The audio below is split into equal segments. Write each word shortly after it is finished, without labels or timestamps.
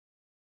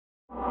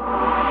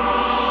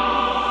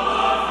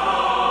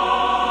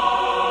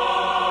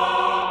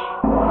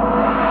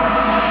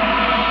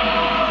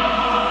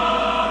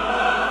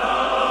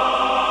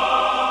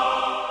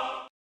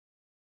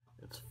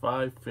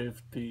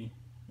5:50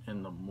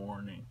 in the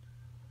morning,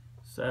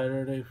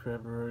 Saturday,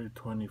 February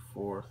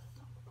 24th,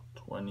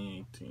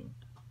 2018.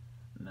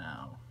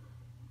 Now,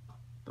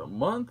 the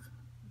month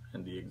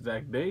and the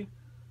exact day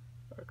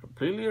are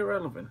completely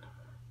irrelevant,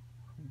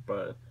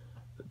 but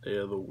the day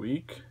of the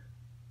week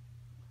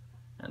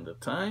and the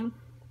time,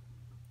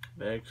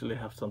 they actually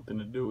have something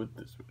to do with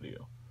this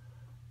video,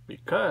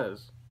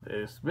 because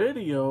this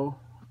video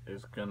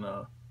is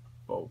gonna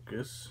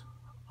focus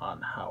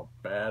on how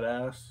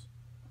badass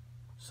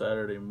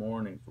Saturday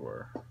mornings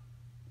were.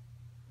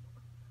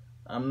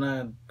 I'm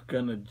not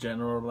gonna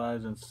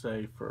generalize and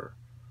say for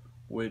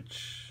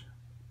which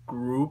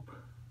group,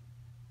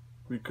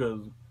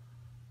 because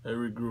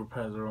every group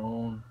has their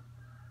own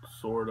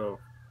sort of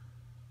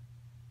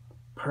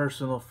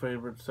personal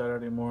favorite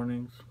Saturday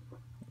mornings.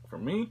 For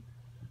me,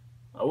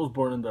 I was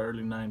born in the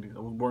early 90s. I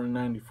was born in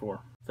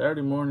 94.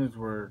 Saturday mornings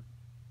were,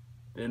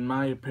 in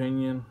my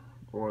opinion,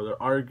 or they're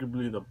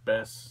arguably the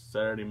best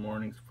Saturday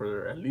mornings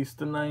for at least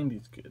the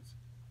 90s kids,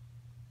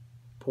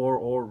 poor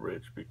or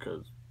rich,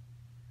 because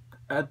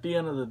at the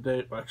end of the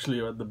day,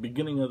 actually at the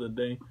beginning of the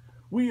day,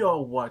 we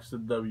all watched the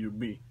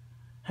WB.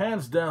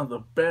 Hands down the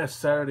best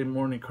Saturday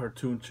morning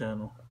cartoon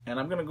channel. And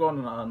I'm gonna go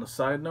on a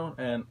side note,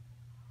 and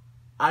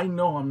I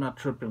know I'm not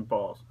tripping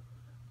balls,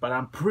 but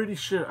I'm pretty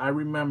sure I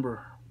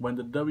remember when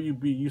the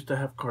WB used to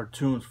have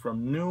cartoons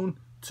from noon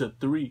to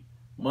 3,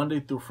 Monday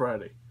through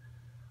Friday.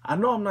 I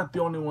know I'm not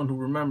the only one who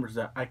remembers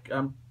that.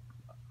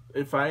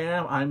 If I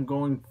am, I'm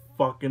going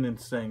fucking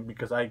insane,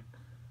 because I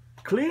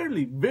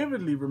clearly,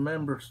 vividly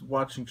remember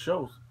watching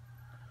shows.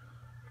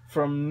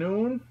 From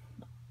noon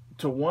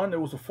to 1,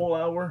 it was a full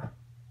hour.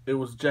 It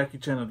was Jackie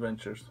Chan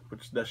Adventures,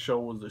 which that show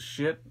was the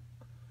shit.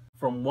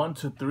 From 1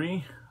 to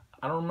 3,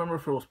 I don't remember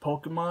if it was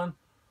Pokemon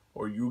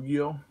or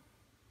Yu-Gi-Oh.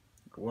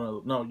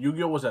 No,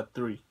 Yu-Gi-Oh was at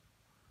 3.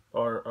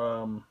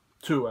 Or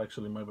 2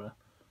 actually, my bad.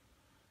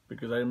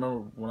 Because I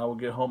remember when I would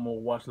get home, I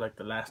would watch like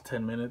the last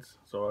 10 minutes.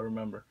 So I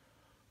remember.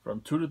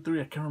 From 2 to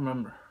 3, I can't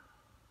remember.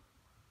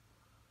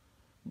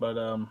 But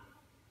I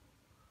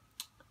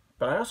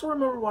also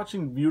remember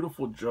watching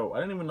Beautiful Joe. I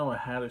didn't even know I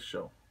had a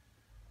show.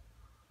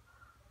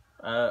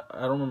 I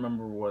don't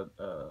remember what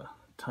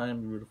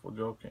time Beautiful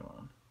Joe came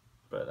on.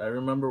 But I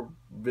remember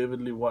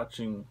vividly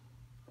watching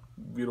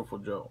Beautiful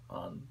Joe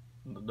on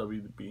the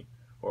WB,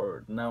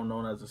 or now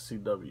known as the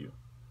CW.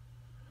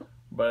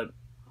 But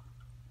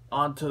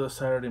on to the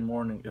Saturday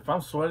morning. If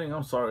I'm sweating,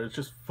 I'm sorry. It's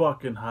just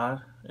fucking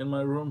hot in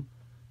my room.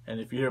 And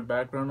if you hear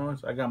background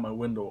noise, I got my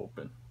window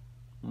open.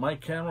 My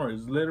camera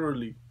is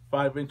literally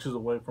 5 inches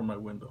away from my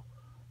window.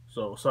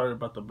 So sorry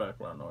about the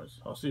background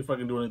noise. I'll see if I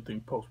can do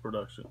anything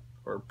post-production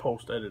or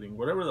post-editing,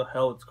 whatever the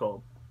hell it's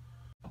called.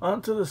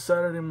 On to the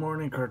Saturday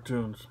morning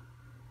cartoons.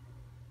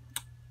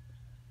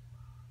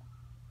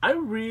 I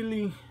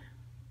really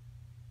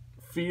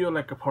feel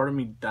like a part of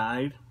me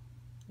died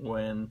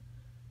when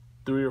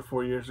 3 or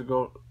 4 years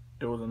ago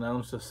it was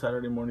announced that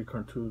Saturday morning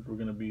cartoons were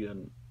going to be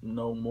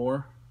no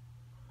more.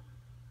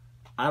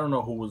 I don't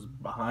know who was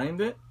behind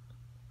it,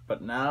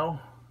 but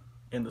now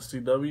in the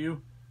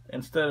CW,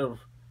 instead of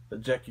the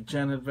Jackie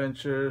Chan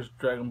Adventures,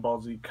 Dragon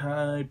Ball Z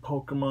Kai,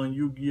 Pokemon,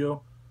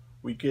 Yu-Gi-Oh,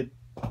 we get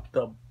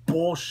the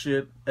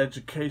bullshit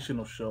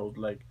educational shows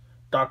like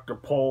Dr.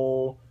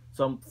 Pol,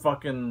 some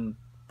fucking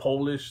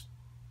Polish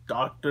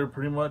doctor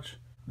pretty much.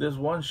 There's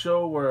one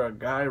show where a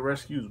guy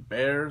rescues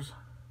bears.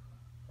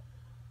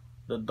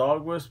 The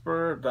Dog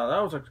Whisperer,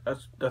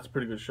 that's a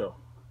pretty good show.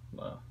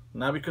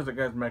 Not because the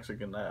guy's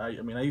Mexican.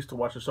 I mean, I used to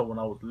watch the show when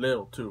I was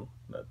little too.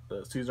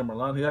 That Cesar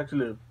Millan, he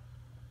actually,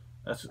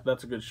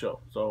 that's a good show.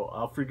 So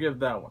I'll forgive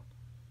that one.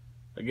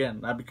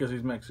 Again, not because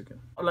he's Mexican.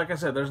 Like I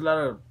said, there's a lot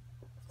of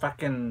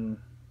fucking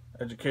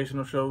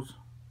educational shows.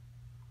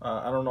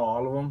 I don't know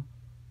all of them,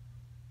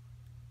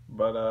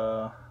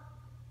 but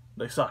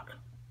they suck.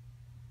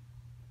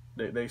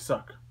 They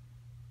suck.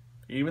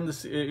 Even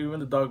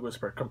the Dog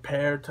Whisperer,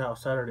 compared to how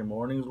Saturday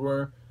mornings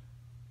were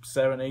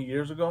 7, 8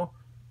 years ago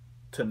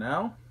to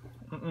now,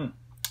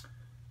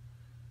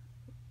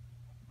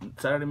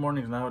 Saturday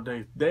mornings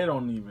nowadays, they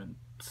don't even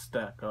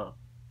stack up.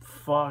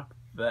 Fuck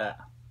that.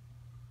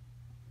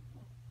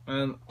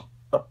 And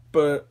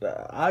but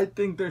I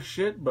think they're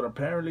shit, but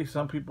apparently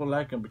some people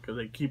like them because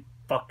they keep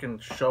fucking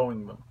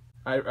showing them.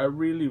 I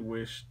really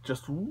wish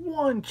just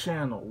one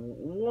channel,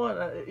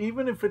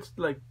 even if it's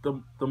like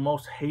the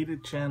most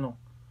hated channel,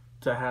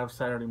 to have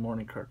Saturday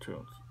morning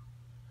cartoons.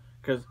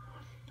 Because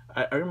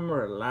I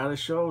remember a lot of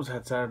shows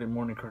had Saturday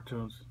morning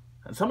cartoons,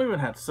 and some even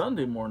had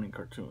Sunday morning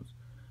cartoons.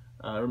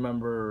 I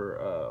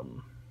remember,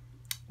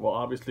 well,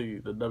 obviously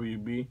the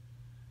WB.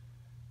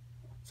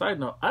 Side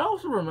note, I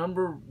also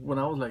remember when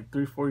I was like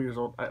 3, 4 years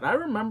old, I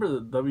remember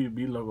the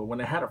WB logo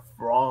when it had a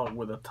frog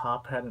with a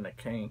top hat and a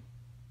cane.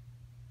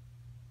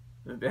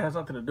 It has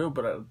nothing to do,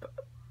 but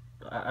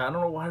I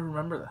don't know why I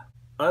remember that.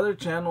 Other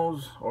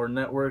channels or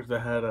networks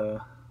that had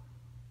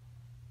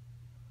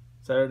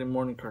Saturday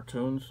morning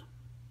cartoons,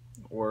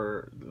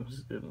 or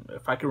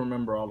if I can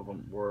remember all of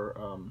them, were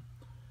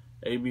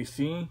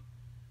ABC,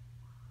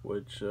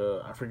 which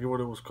I forget what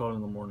it was called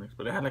in the mornings,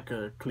 but it had like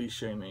a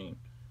cliche name.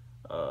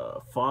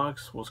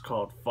 Fox was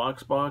called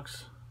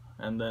Foxbox,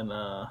 and then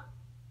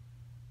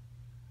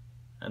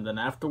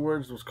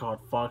afterwards was called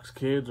Fox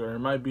Kids, or it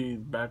might be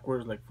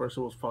backwards. Like first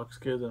it was Fox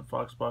Kids and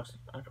Foxbox.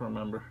 I can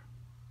remember.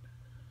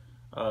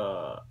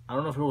 I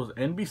don't know if it was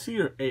NBC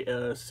or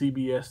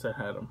CBS that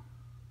had them.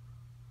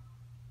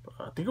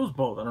 I think it was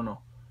both. I don't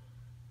know.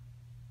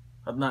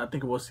 I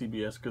think it was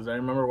CBS, because I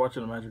remember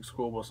watching the Magic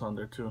School Bus on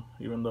there too,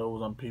 even though it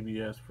was on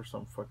PBS for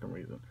some fucking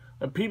reason.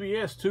 And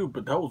PBS too,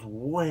 but that was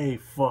way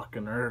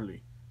fucking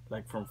early,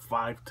 like from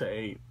 5 to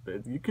 8.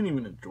 You couldn't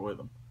even enjoy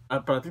them.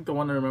 But I think the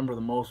one I remember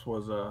the most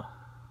was the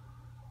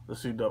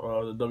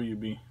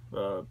WB,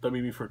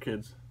 WB for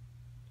Kids.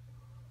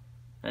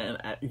 And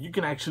you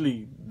can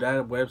actually,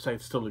 that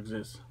website still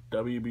exists,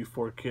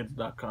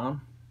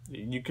 wb4kids.com.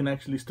 You can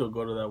actually still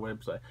go to that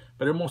website,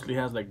 but it mostly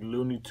has like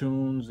Looney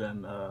Tunes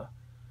and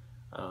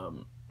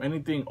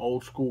anything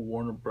old school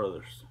Warner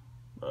Brothers.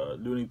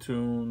 Looney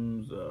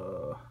Tunes,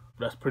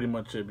 that's pretty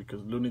much it,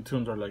 because Looney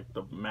Tunes are like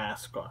the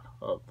mascot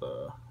of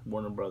the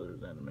Warner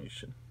Brothers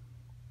animation.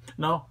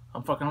 No,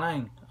 I'm fucking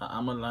lying.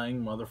 I'm a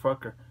lying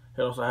motherfucker.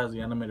 It also has the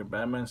animated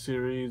Batman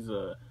series,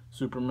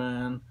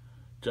 Superman,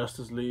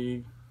 Justice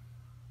League.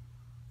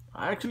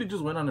 I actually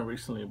just went on it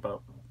recently,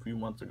 about a few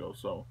months ago,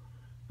 so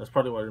that's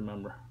probably what I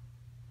remember.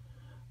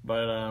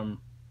 But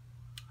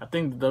I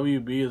think the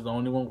WB is the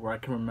only one where I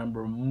can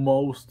remember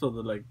most of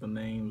the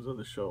names of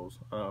the shows.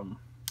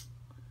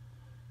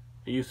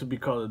 It used to be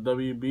called the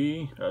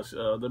WB,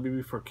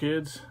 WB for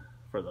Kids,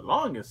 for the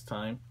longest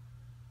time,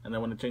 and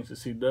then when it changed to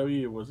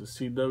CW, it was the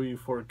CW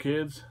for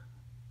Kids.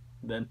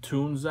 Then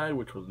Toonzai,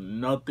 which was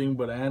nothing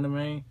but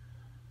anime.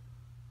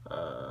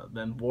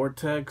 Then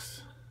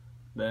Vortex.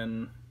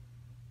 Then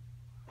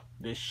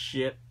this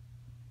shit,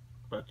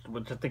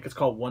 which I think is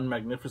called One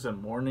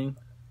Magnificent Morning.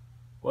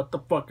 What the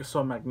fuck is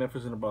so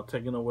magnificent about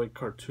taking away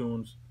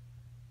cartoons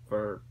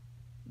for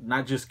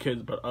not just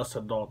kids, but us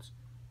adults?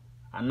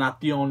 I'm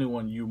not the only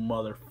one, you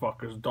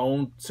motherfuckers.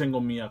 Don't single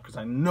me out, because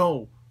I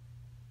know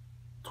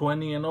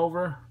 20 and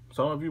over,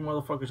 some of you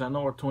motherfuckers I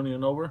know are 20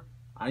 and over.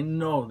 I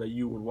know that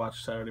you would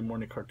watch Saturday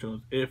morning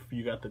cartoons if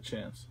you got the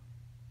chance.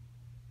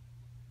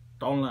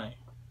 Don't lie.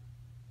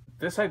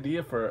 This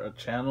idea for a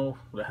channel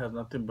that has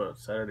nothing but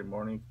Saturday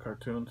morning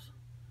cartoons,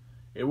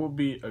 it would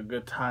be a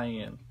good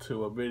tie-in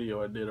to a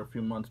video I did a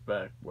few months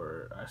back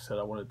where I said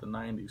I wanted the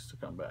 90s to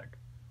come back,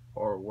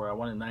 or where I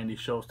wanted 90s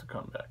shows to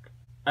come back.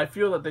 I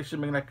feel that they should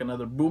make like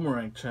another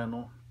Boomerang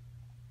channel.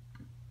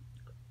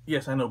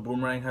 Yes, I know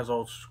Boomerang has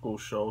old school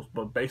shows,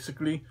 but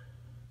basically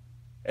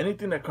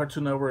anything that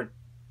Cartoon Network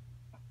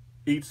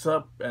eats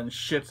up and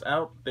shits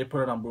out, they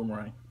put it on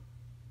Boomerang.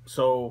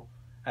 So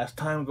as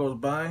time goes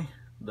by,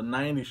 the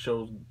 90s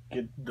shows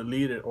get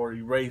deleted or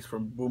erased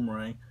from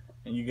Boomerang,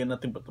 and you get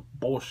nothing but the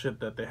bullshit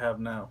that they have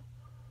now.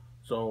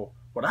 So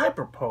what I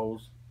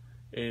propose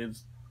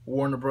is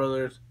Warner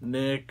Brothers,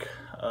 Nick,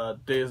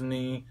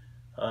 Disney,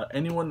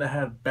 anyone that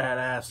had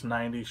badass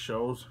 90s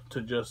shows,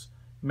 to just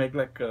make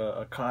like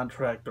a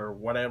contract or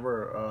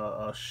whatever,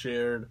 a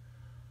shared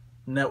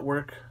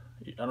network.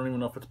 I don't even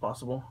know if it's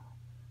possible.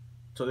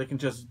 So they can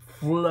just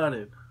flood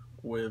it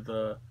with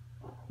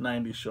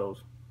 90s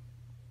shows.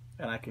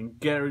 And I can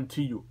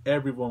guarantee you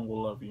everyone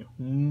will love you.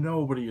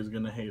 Nobody is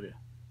going to hate it.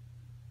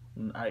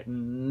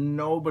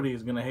 Nobody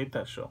is going to hate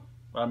that show.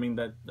 I mean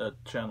that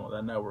channel,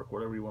 that network,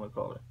 whatever you want to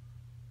call it.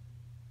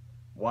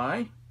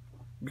 Why?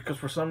 Because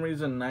for some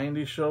reason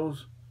 90s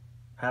shows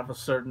have a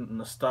certain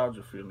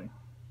nostalgia feeling.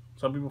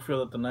 Some people feel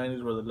that the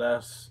 90s were the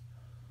last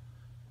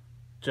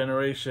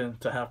generation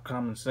to have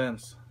common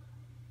sense.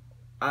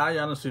 I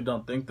honestly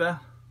don't think that.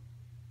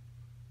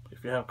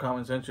 If you have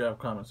common sense, you have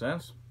common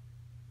sense.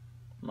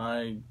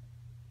 My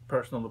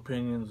personal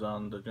opinions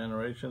on the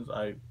generations,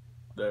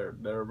 they're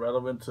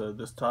irrelevant to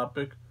this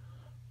topic.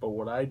 But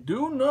what I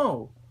do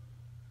know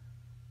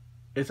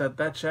is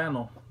that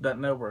channel, that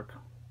network,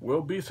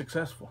 will be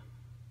successful.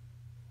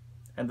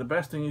 And the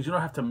best thing is you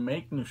don't have to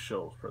make new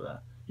shows for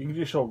that. You can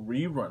just show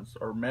reruns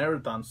or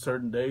marathons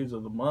certain days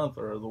of the month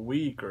or the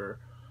week, or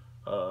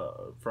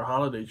for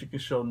holidays. You can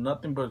show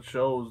nothing but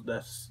shows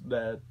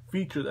that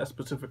feature that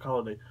specific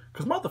holiday.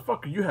 Because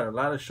motherfucker, you had a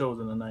lot of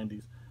shows in the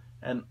 90s,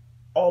 and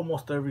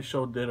almost every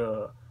show did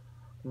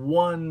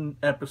one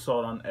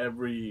episode on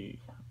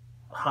every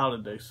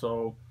holiday.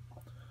 So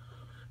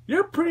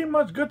you're pretty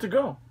much good to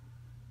go.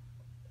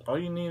 All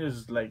you need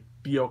is like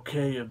the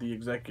okay of the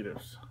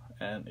executives,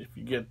 and if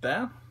you get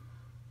that,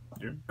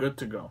 you're good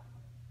to go.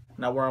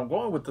 Now where I'm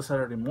going with the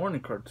Saturday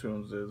morning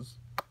cartoons is,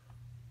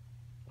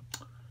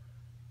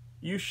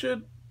 you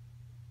should,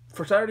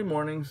 for Saturday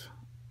mornings,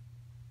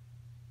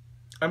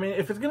 I mean,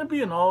 if it's gonna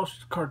be an all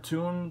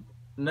cartoon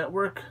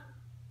network,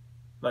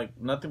 like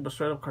nothing but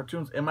straight up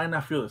cartoons, it might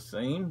not feel the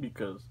same,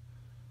 because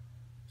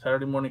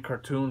Saturday morning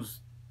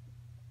cartoons,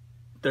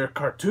 they're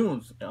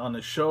cartoons on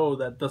a show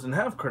that doesn't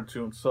have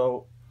cartoons.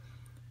 So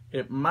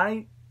it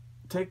might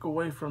take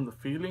away from the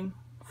feeling,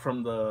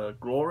 from the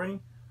glory,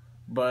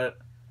 but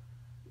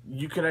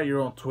you could add your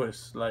own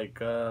twist. Like,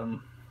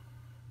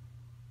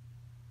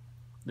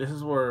 this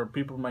is where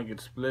people might get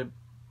split,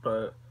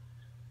 but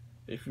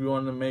If you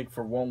want to make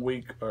for 1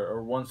 week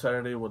or one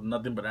Saturday with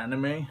nothing but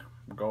anime,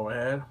 go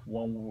ahead.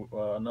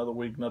 Another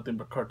week nothing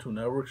but Cartoon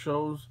Network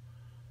shows.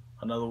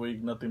 Another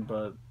week nothing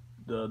but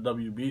the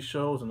WB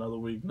shows. Another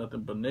week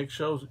nothing but Nick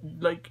shows.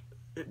 Like,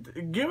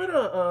 give it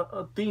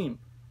a theme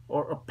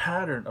or a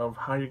pattern of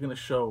how you're gonna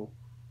show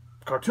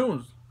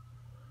cartoons,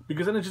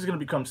 because then it's just gonna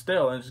become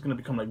stale and it's just gonna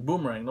become like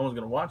Boomerang. No one's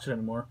gonna watch it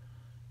anymore,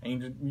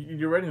 and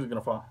your ratings are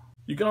gonna fall.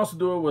 You can also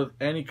do it with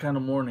any kind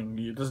of morning.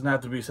 It doesn't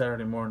have to be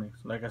Saturday mornings.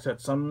 Like I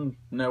said, some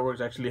networks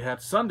actually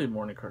had Sunday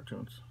morning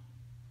cartoons.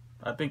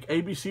 I think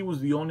ABC was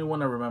the only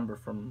one I remember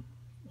from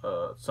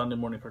Sunday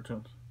morning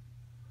cartoons.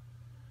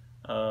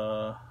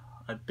 I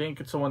think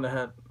it's the one that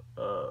had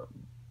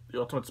the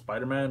Ultimate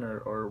Spider-Man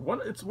or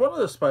one. It's one of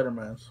the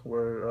Spider-Mans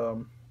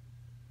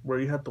where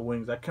you had the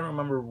wings. I can't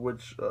remember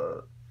which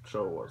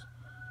show it was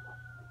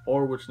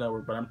or which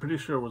network, but I'm pretty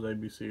sure it was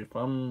ABC. If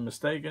I'm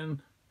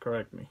mistaken,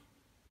 correct me.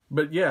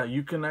 But yeah,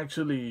 you can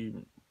actually,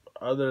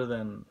 other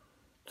than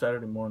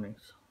Saturday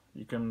mornings,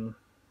 you can,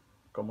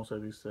 como se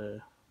dice,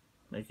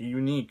 make it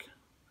unique,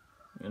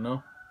 you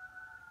know?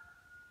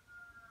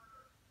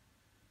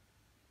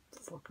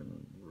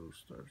 Fucking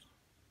roosters.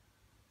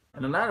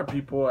 And a lot of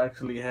people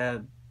actually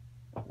had,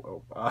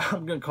 well,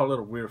 I'm gonna call it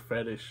a weird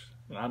fetish.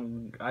 I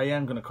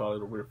am gonna call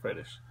it a weird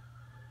fetish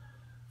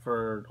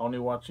for only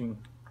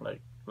watching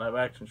like live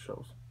action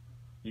shows.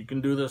 You can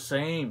do the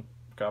same,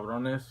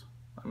 cabrones.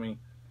 I mean,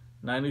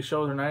 90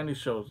 shows are 90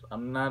 shows.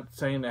 I'm not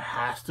saying it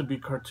has to be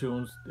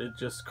cartoons. It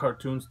just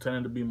cartoons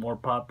tended to be more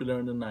popular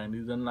in the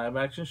 90s than live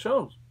action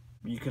shows.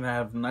 You can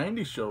have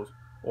 90 shows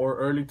or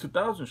early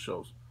 2000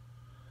 shows.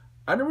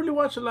 I didn't really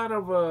watch a lot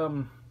of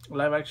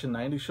live action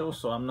 90 shows,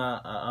 so I'm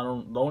not. I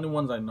don't. The only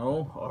ones I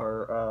know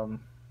are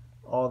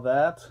all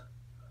that.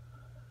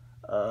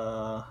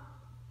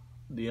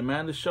 The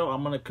Amanda Show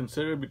I'm gonna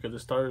consider because it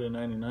started in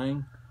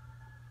 '99.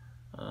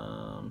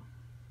 I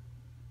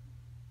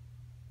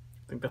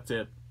think that's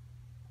it.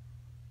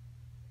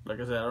 Like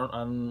I said,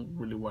 I don't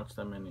really watch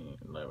that many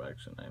live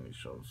action 90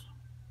 shows.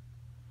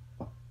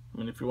 I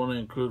mean, if you want to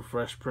include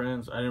Fresh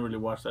Prince, I didn't really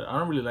watch that. I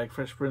don't really like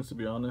Fresh Prince, to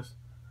be honest.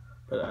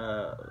 But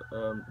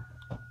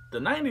the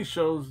 90s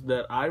shows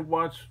that I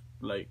watched,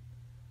 like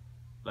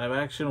live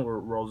action, were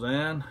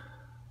Roseanne,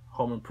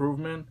 Home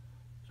Improvement,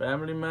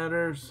 Family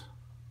Matters,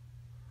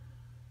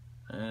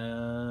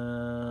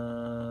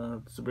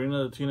 and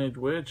Sabrina the Teenage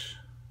Witch.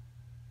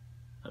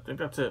 I think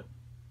that's it.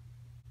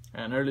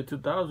 And early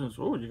 2000s,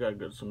 oh, you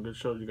got some good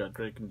shows. You got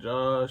Drake and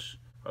Josh.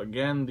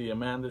 Again, the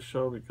Amanda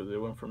Show, because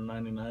it went from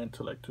 99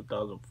 to like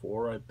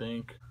 2004, I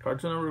think.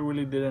 Cartoon Network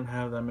really didn't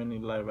have that many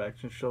live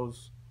action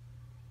shows.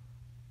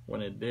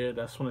 When it did,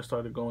 that's when it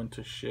started going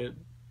to shit.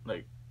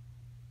 Like,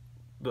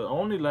 the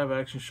only live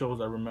action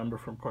shows I remember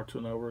from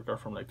Cartoon Network are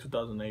from like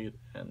 2008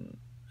 and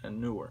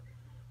newer,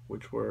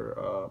 which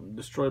were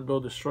Destroy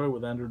Build Destroy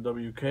with Andrew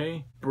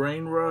WK,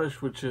 Brain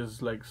Rush, which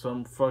is like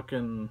some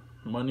fucking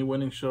money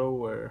winning show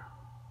where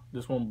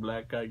this one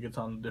black guy gets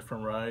on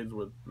different rides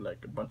with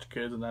like a bunch of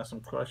kids and asks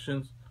them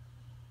questions,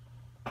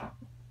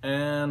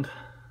 and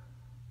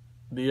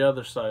The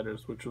Other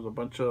Siders, which was a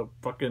bunch of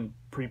fucking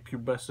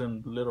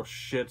prepubescent little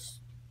shits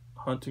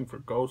hunting for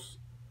ghosts.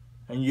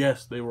 And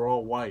yes, they were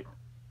all white.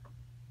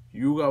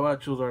 You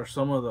gabachos are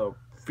some of the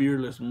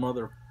fearless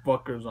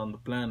motherfuckers on the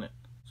planet.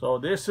 So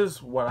this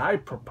is what I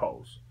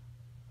propose.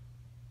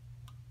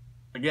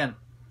 Again,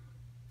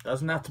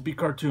 doesn't have to be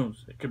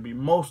cartoons. It could be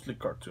mostly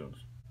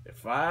cartoons.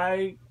 If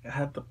I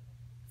had the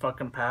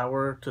fucking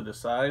power to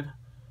decide,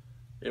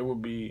 it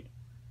would be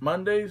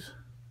Mondays.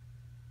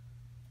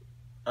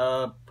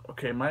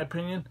 Okay, my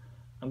opinion,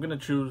 I'm gonna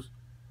choose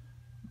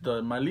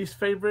my least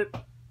favorite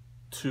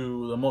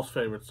to the most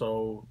favorite.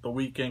 So the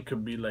weekend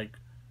could be like,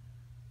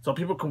 so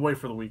people can wait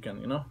for the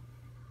weekend, you know?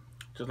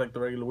 Just like the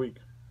regular week,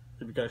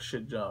 if you got a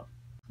shit job.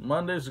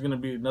 Mondays is gonna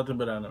be nothing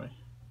but anime.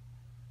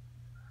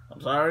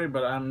 I'm sorry,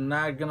 but I'm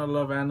not gonna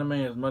love anime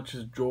as much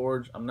as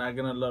George. I'm not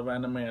gonna love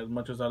anime as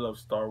much as I love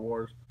Star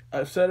Wars.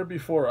 I've said it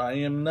before, I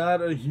am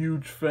not a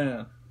huge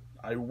fan.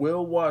 I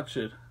will watch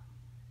it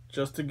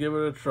just to give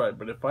it a try.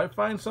 But if I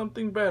find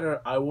something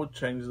better, I will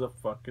change the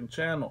fucking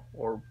channel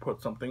or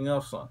put something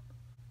else on.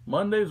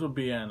 Mondays would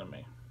be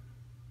anime.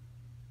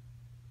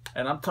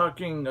 And I'm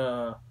talking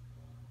not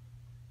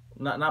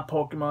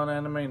Pokemon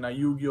anime, not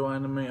Yu-Gi-Oh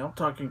anime. I'm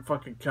talking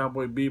fucking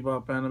Cowboy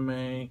Bebop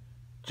anime,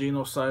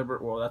 Geno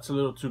Cyber. Well, that's a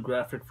little too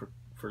graphic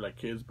for like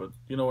kids, but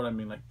you know what I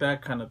mean, like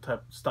that kind of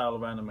style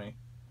of anime.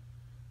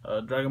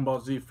 Dragon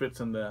Ball Z fits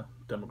in the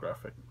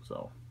demographic.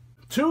 So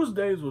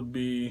Tuesdays would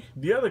be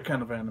the other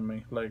kind of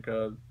anime, like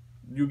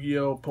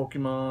Yu-Gi-Oh,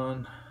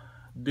 Pokemon,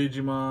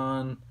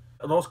 Digimon,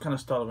 those kind of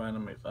style of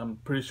animes. I'm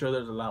pretty sure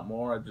there's a lot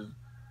more, I just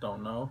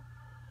don't know.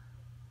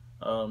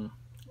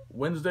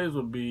 Wednesdays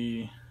would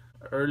be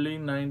early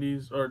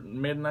 90s or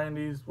mid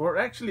 90s, or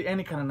actually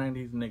any kind of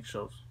 90s Nick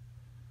shows,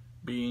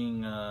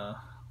 being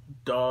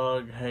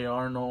Doug, Hey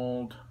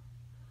Arnold.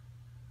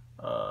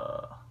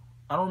 I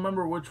don't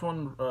remember which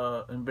one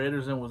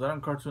Invaders In. Was that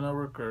on Cartoon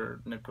Network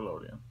or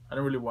Nickelodeon? I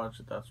didn't really watch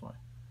it, that's why.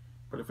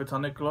 But if it's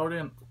on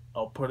Nickelodeon,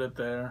 I'll put it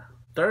there.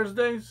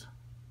 Thursdays,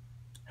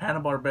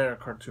 Hanna-Barbera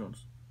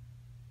cartoons.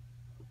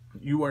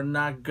 You are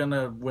not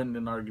gonna win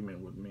an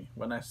argument with me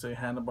when I say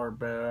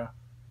Hanna-Barbera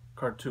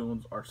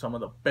cartoons are some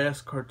of the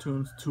best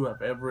cartoons to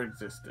have ever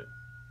existed.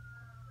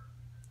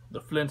 The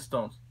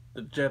Flintstones,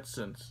 the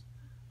Jetsons,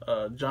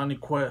 Johnny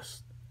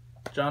Quest,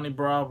 Johnny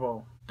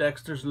Bravo,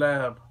 Dexter's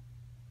Lab.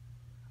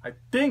 I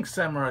think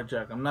Samurai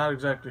Jack. I'm not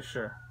exactly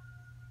sure.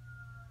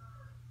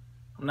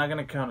 I'm not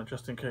gonna count it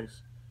just in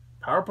case.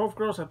 Powerpuff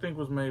Girls, I think,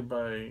 was made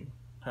by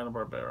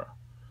Hanna-Barbera.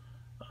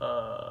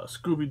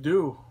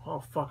 Scooby-Doo. Oh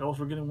fuck, I was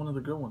forgetting one of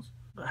the good ones.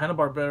 The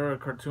Hanna-Barbera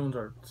cartoons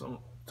are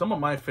some of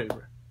my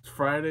favorite.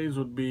 Fridays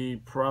would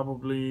be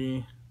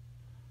probably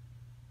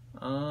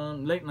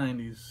late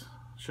 90s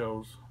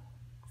shows.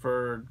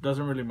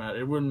 Doesn't really matter.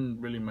 It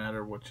wouldn't really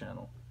matter what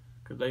channel,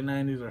 because late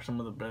 90s are some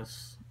of the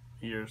best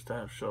years to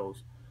have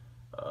shows.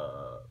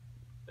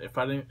 If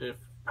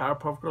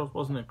Powerpuff Girls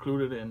wasn't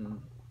included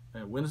in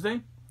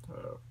Wednesday,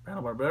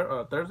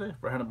 Hanna-Barbera, Thursday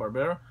for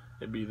Hanna-Barbera,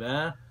 it'd be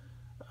that.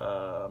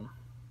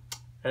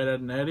 Ed,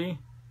 Edd and Eddy,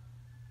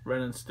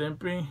 Ren and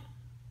Stimpy,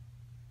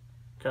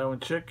 Cow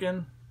and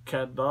Chicken,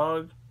 Cat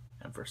Dog.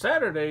 And for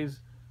Saturdays,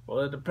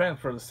 well, it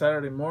depends. For the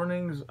Saturday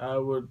mornings, I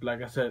would,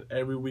 like I said,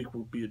 every week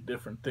would be a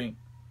different thing.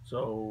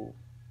 So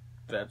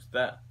that's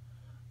that.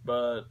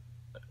 But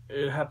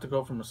it had to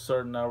go from a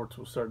certain hour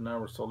to a certain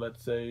hour. So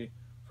let's say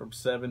from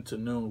 7 to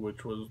noon,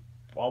 which was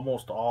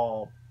almost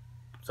all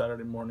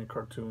Saturday morning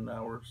cartoon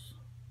hours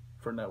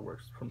for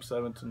networks, from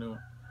 7 to noon.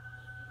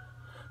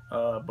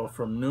 But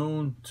from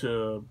noon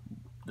to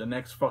the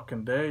next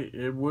fucking day,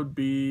 it would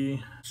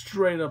be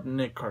straight up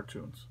Nick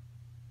cartoons.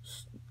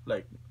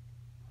 Like,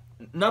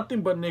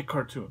 nothing but Nick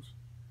cartoons.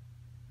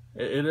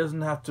 It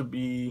doesn't have to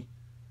be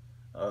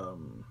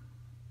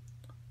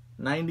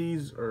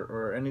 90s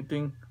or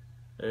anything.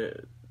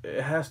 It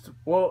has to,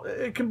 well,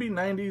 it can be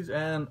 90s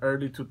and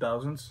early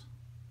 2000s.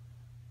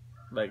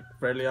 Like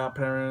Fairly Odd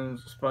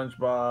Parents,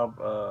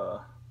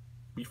 SpongeBob,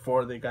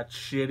 before they got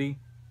shitty.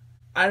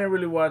 I didn't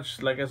really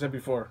watch, like I said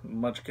before,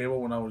 much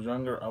cable when I was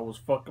younger. I was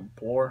fucking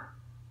poor.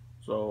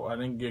 So I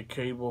didn't get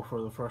cable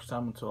for the first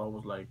time until I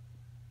was like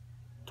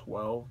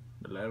 12,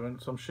 11,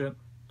 some shit.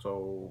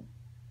 So,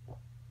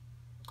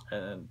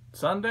 and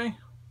Sunday,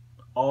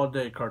 all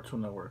day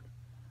Cartoon Network.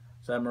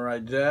 Samurai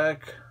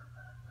Jack,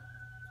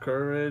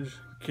 Courage,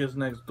 Kids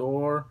Next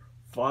Door,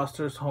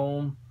 Foster's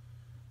Home.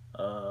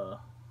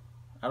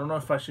 I don't know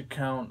if I should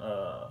count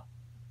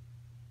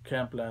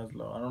Camp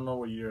Lazlo. I don't know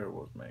what year it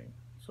was made.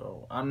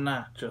 So I'm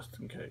not, just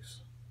in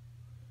case.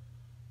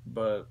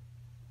 But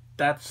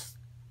that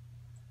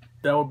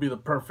would be the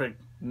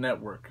perfect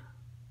network.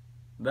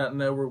 That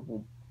network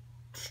will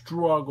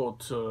struggle.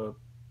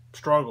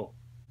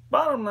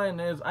 Bottom line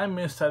is, I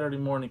miss Saturday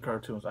morning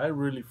cartoons. I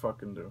really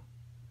fucking do.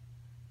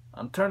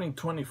 I'm turning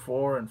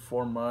 24 in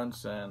 4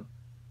 months, and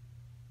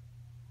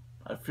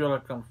I feel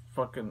like I'm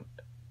fucking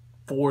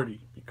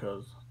 40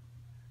 because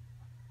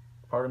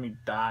part of me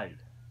died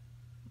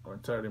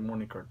when Saturday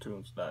morning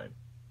cartoons died.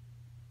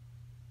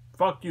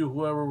 Fuck you,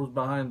 whoever was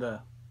behind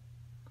that.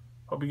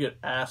 Hope you get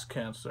ass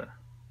cancer.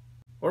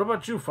 What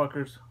about you,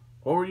 fuckers?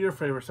 What were your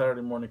favorite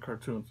Saturday morning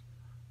cartoons?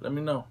 Let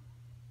me know.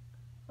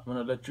 I'm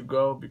gonna let you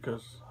go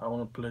because I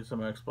want to play some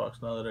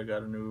Xbox now that I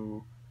got a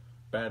new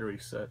battery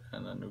set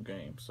and a new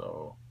game.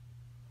 So,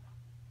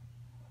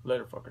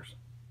 later, fuckers.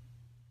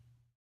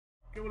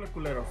 Que hola,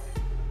 culeros.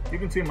 You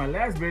can see my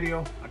last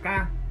video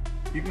acá.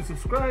 You can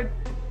subscribe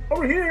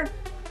over here.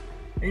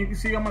 And you can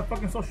see all my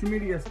fucking social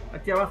medias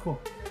aquí abajo.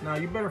 Now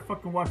you better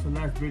fucking watch the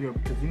last video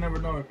because you never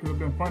know, it could have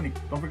been funny.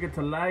 Don't forget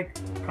to like,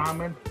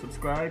 comment,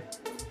 subscribe,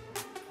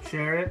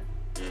 share it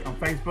on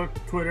Facebook,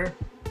 Twitter,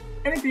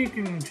 anything you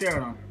can share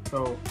it on.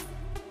 So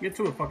get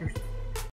to it, fuckers.